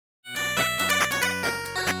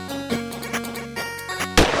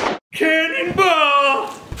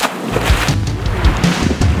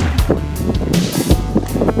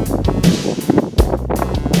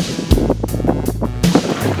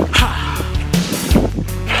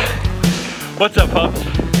What's up, pups?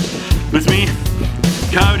 It's me,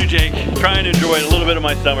 Comedy Jake, trying to enjoy a little bit of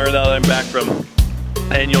my summer now that I'm back from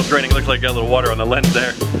annual training. Looks like I got a little water on the lens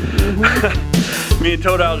there. Me and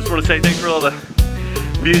Totodile just want to say thanks for all the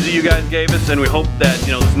views that you guys gave us, and we hope that,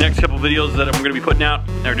 you know, this next couple videos that I'm going to be putting out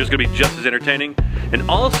are just going to be just as entertaining. And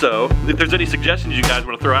also, if there's any suggestions you guys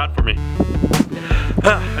want to throw out for me,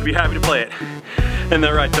 I'd be happy to play it. Isn't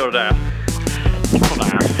that right, Totodile?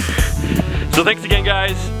 So thanks again,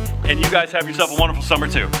 guys, and you guys have yourself a wonderful summer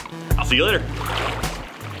too. I'll see you later.